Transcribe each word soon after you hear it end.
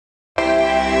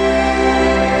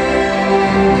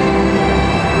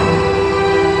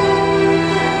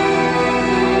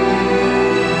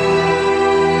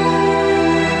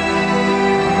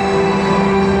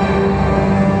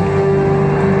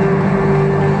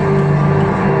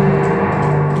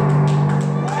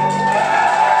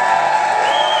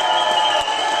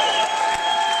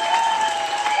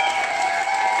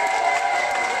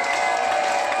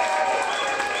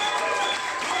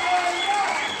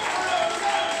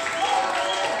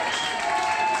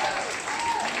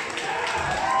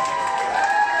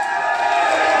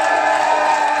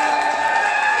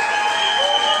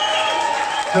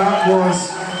That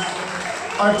was...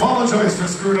 I apologise for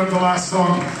screwing up the last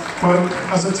song, but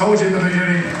as I told you in the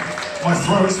beginning, my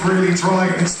throat's really dry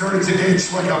and it started to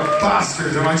itch like a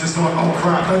bastard, and I just thought, oh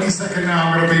crap, any second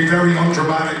now I'm going to be very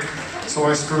undramatic, so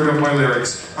I screwed up my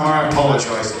lyrics. And I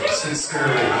apologise,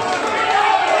 sincerely.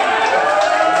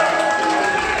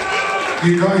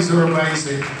 You guys are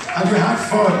amazing. Have you had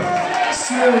fun?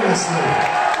 Seriously,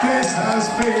 this has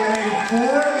been a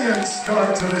brilliant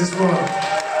start to this run.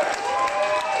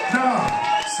 No,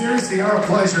 seriously, our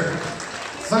pleasure.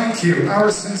 Thank you,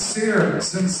 our sincere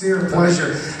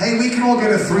pleasure. Hey, we can all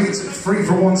get a free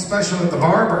for one special at the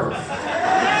barber.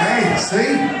 Hey,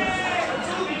 see?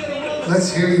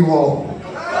 Let's hear you all.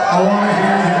 I want to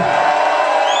hear you.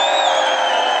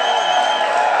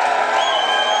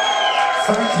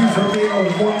 Thank you for being a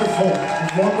wonderful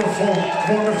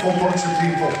bunch of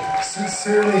people.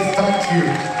 Sincerely, thank you.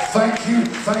 Thank you.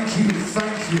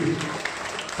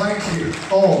 Thank you,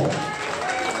 all.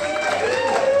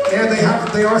 Yeah,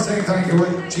 they are saying thank you.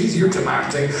 Like, geez, you're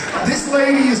demanding. This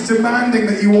lady is demanding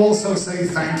that you also say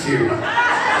thank you.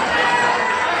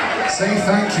 Say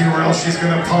thank you or else she's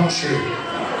going to punch you.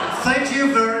 Thank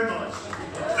you very much.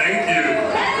 Thank you.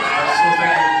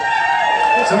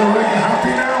 So are you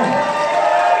happy now?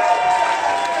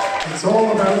 It's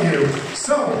all about you.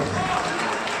 So,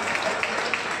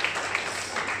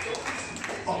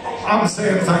 I'm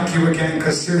saying thank you again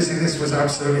because seriously, this was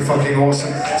absolutely fucking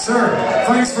awesome. Sir,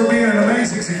 thanks for being an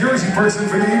amazing security person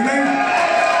for the evening.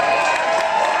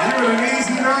 You had an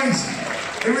easy night.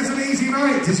 It was an easy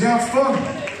night. Did you have fun?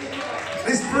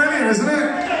 It's brilliant, isn't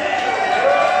it?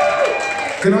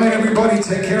 Good night, everybody.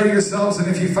 Take care of yourselves, and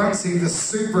if you fancy the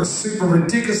super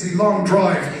ridiculously long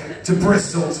drive to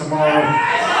Bristol tomorrow,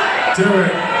 do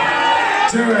it.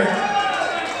 Do it.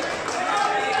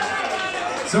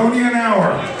 It's only an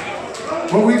hour.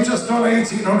 Well, we've just done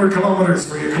 1,800 kilometers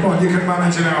for you. Come on, you can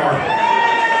manage an hour.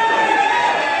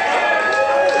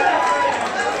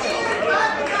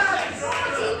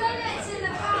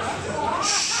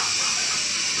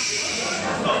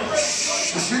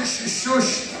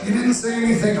 Shush. You didn't say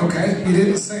anything, okay? You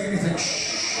didn't say anything.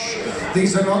 Shh.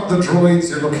 These are not the droids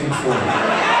you're looking for.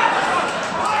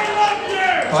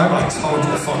 I'm a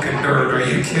total fucking nerd. Are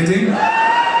you kidding?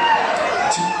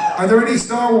 Are there any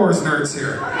Star Wars nerds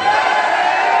here?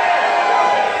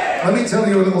 Let me tell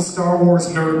you a little Star Wars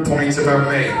nerd point about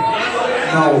me.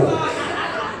 No.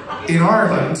 In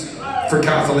Ireland, for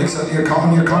Catholics, on your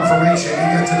confirmation, you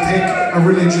get to pick a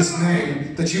religious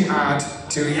name that you add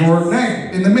to your name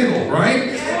in the middle,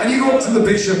 right? And you go up to the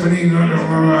bishop and he,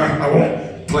 I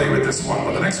won't play with this one,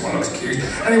 but the next one looks cute.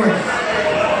 Anyway,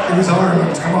 it was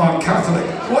Ireland, come on, Catholic.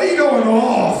 What are you going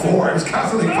for? It was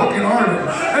Catholic fucking Ireland.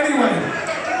 Anyway.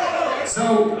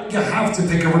 So, you have to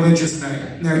pick a religious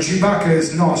name. Now, Chewbacca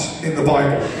is not in the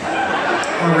Bible.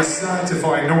 Or is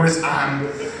sanctified, nor is Anne.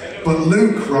 But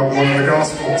Luke wrote one of the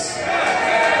Gospels.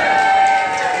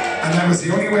 And that was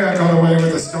the only way I got away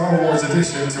with a Star Wars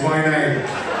addition to my name.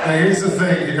 Now, here's the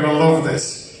thing, you're gonna love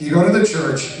this. You go to the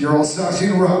church, you're all sat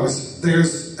in rows,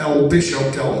 there's El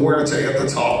Bishop Del Muerte at the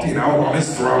top, you know, on his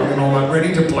throne and all that,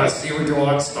 ready to bless you and do all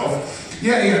that stuff.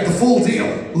 Yeah, the full deal,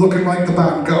 looking like the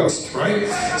band Ghost, right?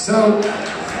 So,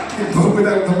 but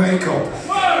without the makeup.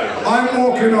 I'm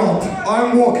walking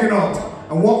up,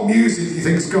 and what music do you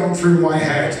think's going through my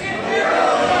head?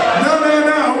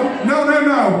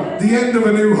 No, the end of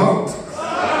A New Hope.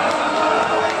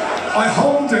 I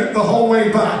hummed it the whole way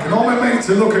back, and all my mates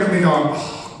are looking at me going,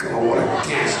 oh God, what a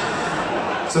git.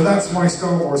 So that's my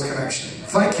Star Wars connection.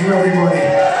 Thank you, everybody.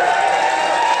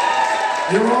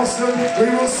 You're awesome. We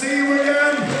will see you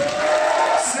again.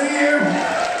 See you.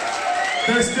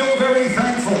 They're still very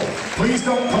thankful. Please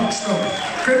don't punch them.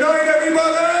 Good night,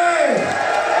 everybody.